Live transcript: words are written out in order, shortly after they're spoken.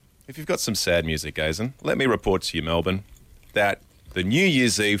if you've got some sad music, Aizen, let me report to you, Melbourne, that the New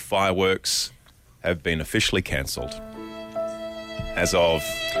Year's Eve fireworks have been officially cancelled. As of...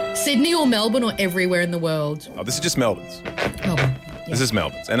 Sydney or Melbourne or everywhere in the world? Oh, this is just Melbourne's. Melbourne. This is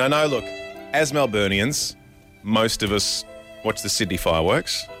Melbourne's. And I know, look, as Melburnians, most of us watch the Sydney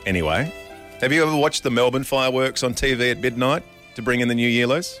fireworks anyway. Have you ever watched the Melbourne fireworks on TV at midnight to bring in the New Year,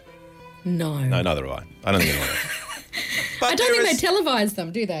 Liz? No. No, neither have I. I don't think anyone has. I don't think they televise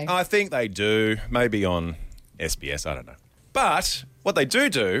them, do they? I think they do. Maybe on SBS, I don't know. But what they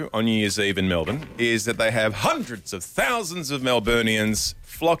do on New Year's Eve in Melbourne is that they have hundreds of thousands of Melburnians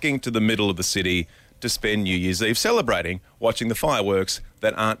flocking to the middle of the city to spend New Year's Eve celebrating, watching the fireworks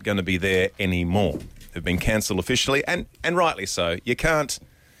that aren't going to be there anymore. They've been cancelled officially, and rightly so. You can't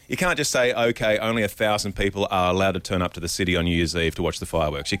just say, OK, only 1,000 people are allowed to turn up to the city on New Year's Eve to watch the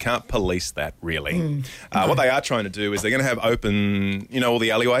fireworks. You can't police that, really. What they are trying to do is they're going to have open, all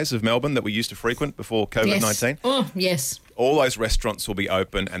the alleyways of Melbourne that we used to frequent before COVID-19. Yes. Oh, yes. All those restaurants will be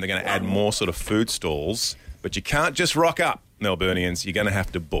open and they're going to add more sort of food stalls. But you can't just rock up, Melburnians. You're going to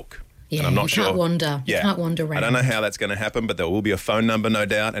have to book. Yeah, and I'm not you can't wander. Yeah. You can't wander around. I don't know how that's going to happen, but there will be a phone number, no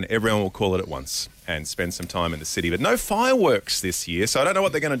doubt, and everyone will call it at once and spend some time in the city. But no fireworks this year, so I don't know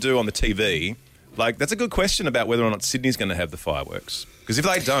what they're going to do on the TV. Like, that's a good question about whether or not Sydney's going to have the fireworks. Because if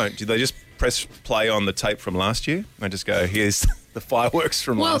they don't, do they just press play on the tape from last year and just go, here's the fireworks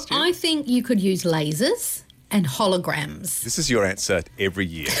from last year? Well, I think you could use lasers and holograms. This is your answer every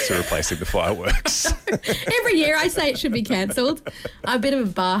year to replacing the fireworks. Every year I say it should be cancelled. I'm a bit of a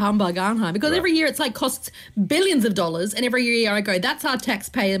bar humbug, aren't I? Because every year it's like costs billions of dollars, and every year I go, that's our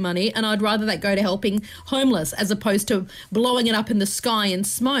taxpayer money, and I'd rather that go to helping homeless as opposed to blowing it up in the sky in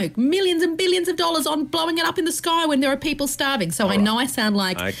smoke. Millions and billions of dollars on blowing it up in the sky when there are people starving. So I know I sound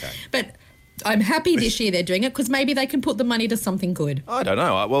like... Okay. But I'm happy this year they're doing it because maybe they can put the money to something good. I don't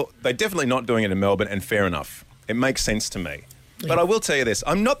know. Well, they're definitely not doing it in Melbourne, and fair enough. It makes sense to me. Yeah. But I will tell you this.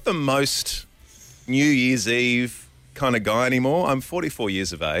 I'm not the most New Year's Eve kind of guy anymore. I'm 44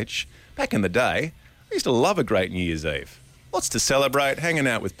 years of age. Back in the day, I used to love a great New Year's Eve. Lots to celebrate, hanging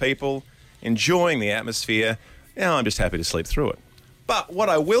out with people, enjoying the atmosphere. Now I'm just happy to sleep through it. But what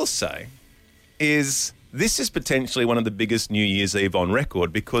I will say is this is potentially one of the biggest New Year's Eve on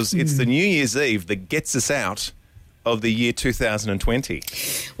record because it's the New Year's Eve that gets us out of the year 2020.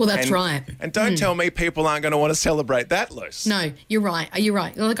 Well, that's right. And don't tell me people aren't going to want to celebrate that, Luce. No, you're right. You're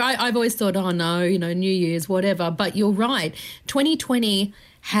right. Like I've always thought, oh no, New Year's, whatever. But you're right. 2020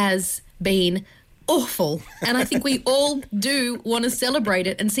 has been awful. And I think we all do want to celebrate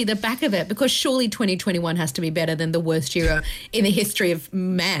it and see the back of it because surely 2021 has to be better than the worst year in the history of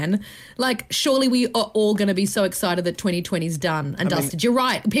man. Like, surely we are all going to be so excited that 2020's done and dusted. You're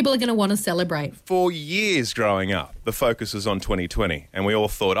right. People are going to want to celebrate. For years growing up, the focus was on 2020 and we all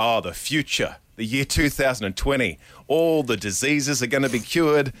thought, the future, the year 2020, all the diseases are going to be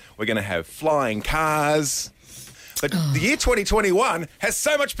cured. We're going to have flying cars. But the year 2021 has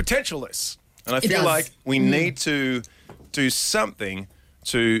so much potential, Liz. And I feel like we need to do something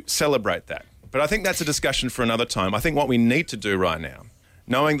to celebrate that. But I think that's a discussion for another time. I think what we need to do right now,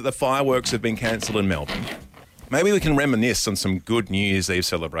 knowing that the fireworks have been cancelled in Melbourne, maybe we can reminisce on some good New Year's Eve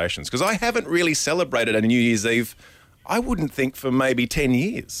celebrations. Because I haven't really celebrated a New Year's Eve, I wouldn't think, for maybe 10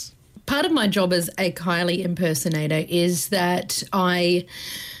 years. Part of my job as a Kylie impersonator is that I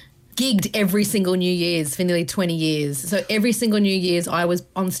gigged every single New Year's for nearly 20 years. So every single New Year's I was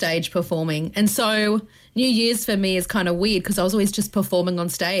on stage performing. And so New Year's for me is kind of weird because I was always just performing on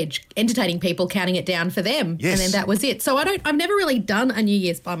stage, entertaining people, counting it down for them. Yes. And then that was it. So I've never really done a New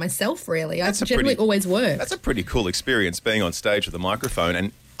Year's by myself, really. I've generally always worked. That's a pretty cool experience, being on stage with a microphone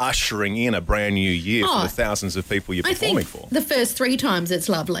and ushering in a brand new year for the thousands of people you're performing for. The first 3 times it's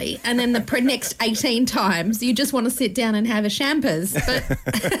lovely, and then the next 18 times you just want to sit down and have a champers. But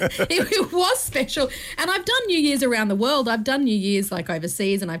it was special. And I've done New Year's around the world. I've done New Year's like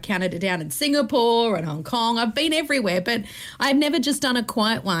overseas, and I've counted it down in Singapore and Hong Kong. I've been everywhere, but I've never just done a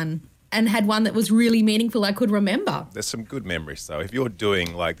quiet one and had one that was really meaningful I could remember. There's some good memories, though. If you're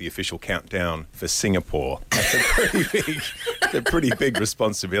doing, like, the official countdown for Singapore, that's a pretty big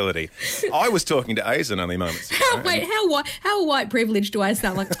responsibility. I was talking to Aizen only moments ago. How white privileged do I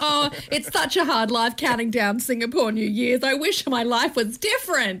sound? Like, it's such a hard life counting down Singapore New Year's. I wish my life was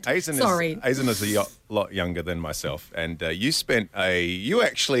different. Aizen is a lot younger than myself, and you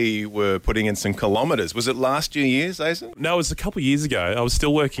actually were putting in some kilometres. Was it last New Year's, Aizen? No, it was a couple of years ago. I was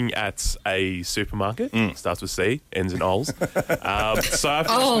still working at a supermarket. Starts with C, ends in Ols.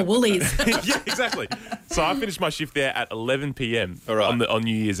 Woolies. Yeah, exactly. So I finished my shift there at 11 p.m. All right. on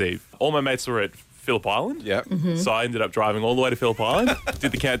New Year's Eve. All my mates were at Phillip Island. Yeah. So I ended up driving all the way to Phillip Island,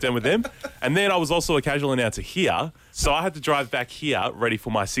 did the countdown with them. And then I was also a casual announcer here. So I had to drive back here ready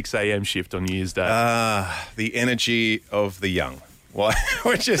for my 6 a.m. shift on New Year's Day. The energy of the young. Why?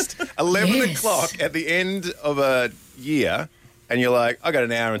 We're just 11 Yes. o'clock at the end of a year, and you're like, I got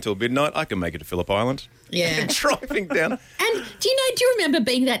an hour until midnight. I can make it to Phillip Island. Yeah. Driving down. And do you remember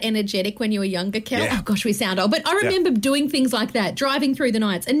being that energetic when you were younger, Kel? Yeah. Oh, gosh, we sound old. But I remember doing things like that, driving through the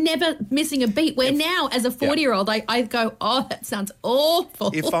nights and never missing a beat, where now, as a 40-year-old, I go, oh, that sounds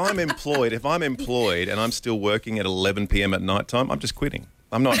awful. If I'm employed and I'm still working at 11 p.m. at night time, I'm just quitting.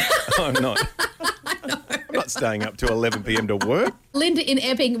 I'm not staying up to 11 p.m. to work. Linda in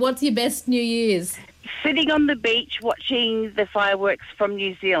Epping, what's your best New Year's? Sitting on the beach watching the fireworks from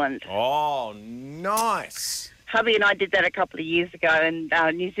New Zealand. Oh, nice. Hubby and I did that a couple of years ago, and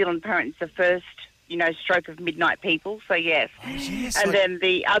New Zealand apparently is the first, stroke of midnight people, so yes. Yes. And then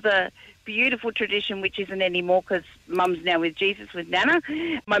the other beautiful tradition, which isn't anymore because Mum's now with Jesus, with Nana.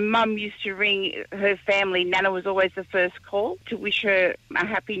 My mum used to ring her family. Nana was always the first call to wish her a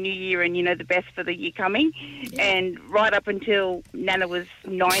happy new year and, the best for the year coming. Yeah. And right up until Nana was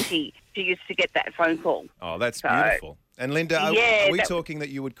 90, she used to get that phone call. Oh, that's beautiful. And Linda, are we talking that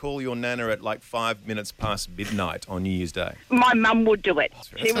you would call your Nana at like 5 minutes past midnight on New Year's Day? My mum would do it.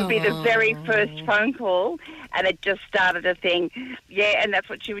 She would be the very first phone call, and it just started a thing. Yeah, and that's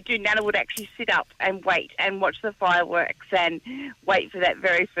what she would do. Nana would actually sit up and wait and watch the fireworks and wait for that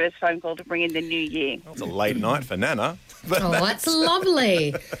very first phone call to bring in the new year. Well, it's a late night for Nana. Oh, that's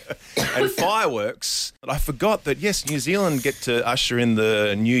lovely. And fireworks. I forgot that, yes, New Zealand get to usher in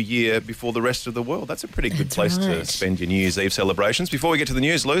the new year before the rest of the world. That's a pretty good place to spend your New Year's Eve celebrations. Before we get to the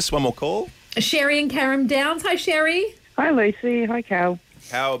news, Luce, one more call. Sherry and Carrum Downs. Hi, Sherry. Hi, Lucy. Hi, Cal.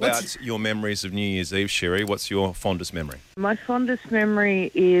 How about your memories of New Year's Eve, Sherry? What's your fondest memory? My fondest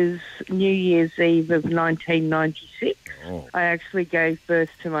memory is New Year's Eve of 1996. Oh. I actually gave birth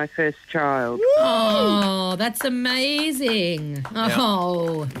to my first child. Oh, that's amazing.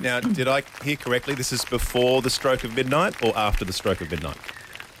 Oh. Now, did I hear correctly? This is before the stroke of midnight or after the stroke of midnight?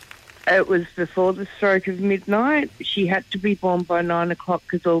 It was before the stroke of midnight. She had to be born by 9 o'clock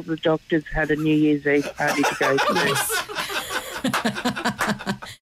because all the doctors had a New Year's Eve party to go to. Yes.